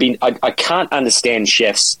there would be I can't understand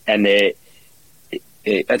chefs and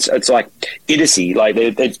it's like idiocy, like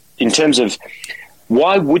they're, in terms of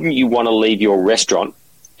why wouldn't you want to leave your restaurant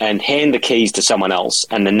and hand the keys to someone else,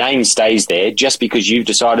 and the name stays there just because you've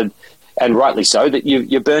decided, and rightly so, that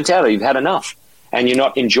you're burnt out or you've had enough, and you're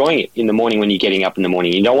not enjoying it in the morning when you're getting up in the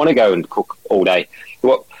morning. You don't want to go and cook all day.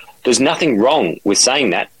 Well, there's nothing wrong with saying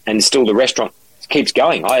that, and still the restaurant keeps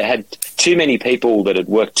going. I had too many people that had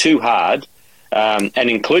worked too hard, and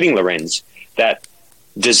including Lorenz, that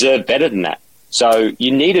deserve better than that. So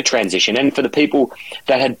you need a transition. And for the people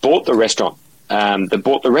that had bought the restaurant, that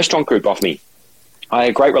bought the restaurant group off me, I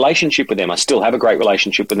had a great relationship with them. I still have a great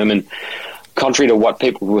relationship with them. And contrary to what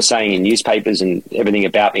people were saying in newspapers and everything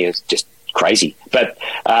about me, it's just crazy. But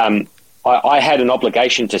I had an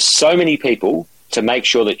obligation to so many people to make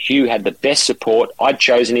sure that Hugh had the best support. I'd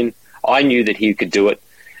chosen him. I knew that he could do it.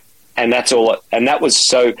 And that's all. And that was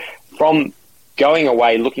so, from going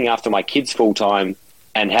away, looking after my kids full time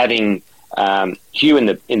and having Hugh in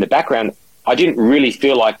the background, I didn't really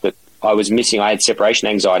feel like that I was missing. I had separation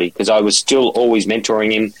anxiety because I was still always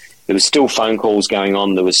mentoring him. There was still phone calls going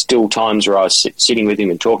on. There was still times where I was sitting with him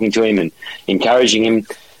and talking to him and encouraging him.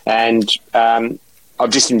 And I've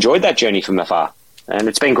just enjoyed that journey from afar, and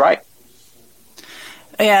it's been great.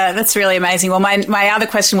 Yeah, that's really amazing. Well, my other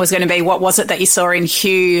question was going to be, what was it that you saw in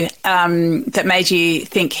Hugh that made you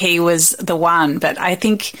think he was the one? But I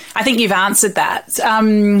think you've answered that.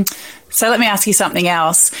 So let me ask you something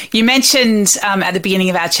else. You mentioned at the beginning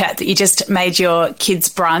of our chat that you just made your kids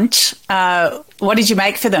brunch. What did you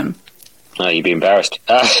make for them? Oh, you'd be embarrassed.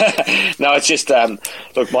 No, it's just,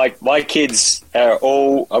 look, my kids are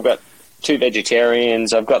all, I've got 2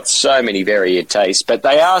 vegetarians. I've got so many varied tastes, but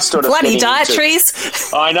they are sort of bloody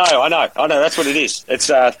dietaries. I know. That's what it is.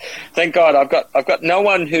 It's thank God I've got no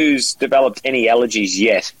one who's developed any allergies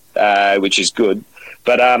yet, which is good.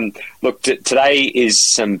 But look, today is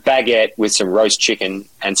some baguette with some roast chicken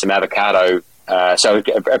and some avocado. So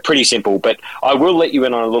pretty simple, but I will let you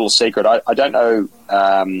in on a little secret. I don't know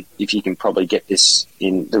if you can probably get this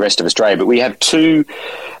in the rest of Australia, but we have 2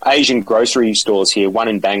 Asian grocery stores here, one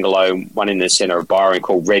in Bangalore, one in the centre of Byron,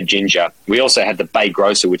 called Red Ginger. We also have the Bay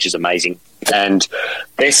Grocer, which is amazing. And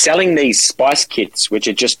they're selling these spice kits, which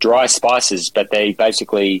are just dry spices, but they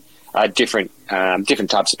basically different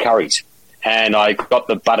types of curries. And I got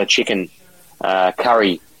the butter chicken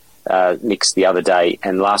curry mix the other day,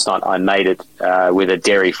 and last night I made it with a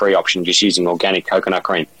dairy-free option, just using organic coconut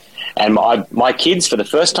cream. And my kids, for the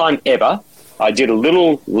first time ever, I did a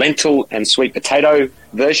little lentil and sweet potato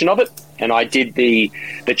version of it, and I did the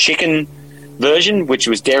chicken version, which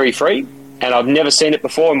was dairy-free, and I've never seen it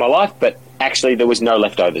before in my life, but actually there was no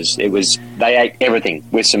leftovers. They ate everything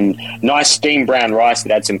with some nice steamed brown rice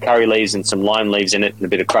that had some curry leaves and some lime leaves in it, and a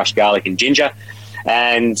bit of crushed garlic and ginger,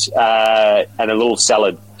 and a little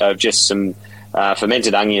salad of just some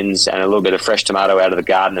fermented onions and a little bit of fresh tomato out of the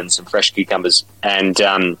garden and some fresh cucumbers, and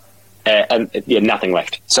nothing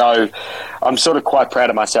left. So I'm sort of quite proud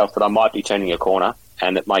of myself that I might be turning a corner,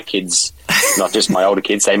 and that my kids, not just my older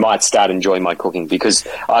kids, they might start enjoying my cooking, because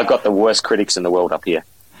I've got the worst critics in the world up here.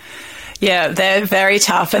 Yeah, they're very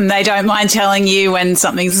tough, and they don't mind telling you when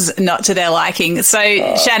something's not to their liking. So,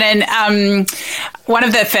 Shannon, one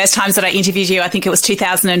of the first times that I interviewed you, I think it was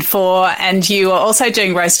 2004, and you were also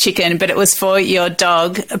doing roast chicken, but it was for your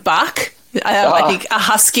dog, Buck. I think a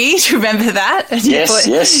husky. Do you remember that?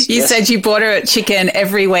 Yes. You said you bought her a chicken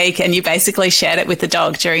every week, and you basically shared it with the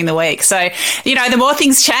dog during the week. So, the more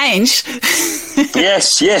things change.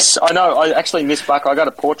 Yes. I know. I actually miss Buck. I got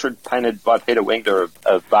a portrait painted by Peter Wengler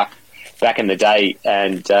of Buck back in the day,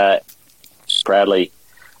 and proudly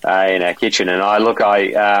in our kitchen. And I've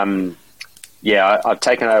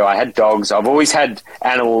taken over. I had dogs. I've always had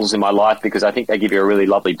animals in my life, because I think they give you a really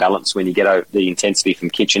lovely balance when you get the intensity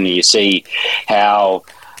from kitchen, and you see how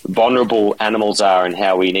vulnerable animals are and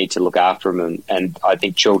how we need to look after them. And I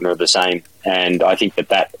think children are the same. And I think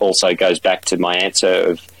that also goes back to my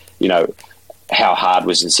answer of, how hard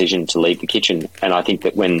was the decision to leave the kitchen. And I think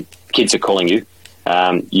that when kids are calling you,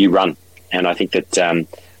 you run. And I think that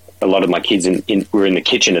a lot of my kids were in the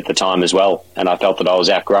kitchen at the time as well, and I felt that I was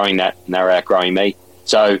outgrowing that, and they were outgrowing me.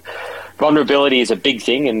 So vulnerability is a big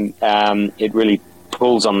thing, and it really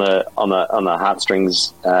pulls on the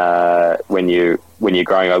heartstrings when you're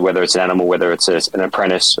growing up, whether it's an animal, whether it's an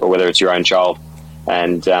apprentice, or whether it's your own child.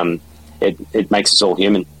 And it makes us all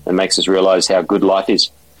human, and makes us realise how good life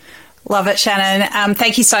is. Love it, Shannon.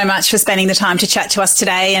 Thank you so much for spending the time to chat to us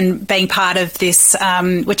today and being part of this,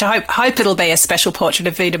 which I hope it'll be a special portrait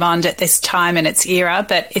of Vue de Monde at this time in its era.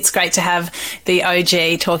 But it's great to have the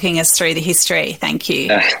OG talking us through the history. Thank you.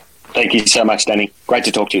 Thank you so much, Danny. Great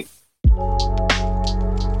to talk to you.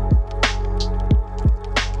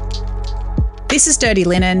 This is Dirty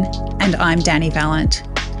Linen, and I'm Danny Vallant.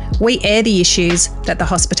 We air the issues that the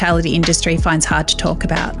hospitality industry finds hard to talk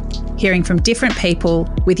about, hearing from different people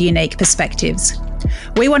with unique perspectives.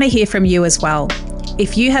 We want to hear from you as well.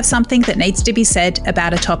 If you have something that needs to be said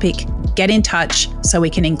about a topic, get in touch so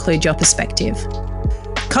we can include your perspective.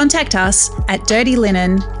 Contact us at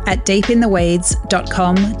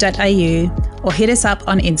dirtylinen@deepintheweeds.com.au or hit us up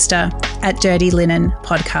on Insta at Dirty Linen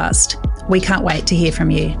Podcast. We can't wait to hear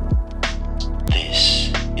from you.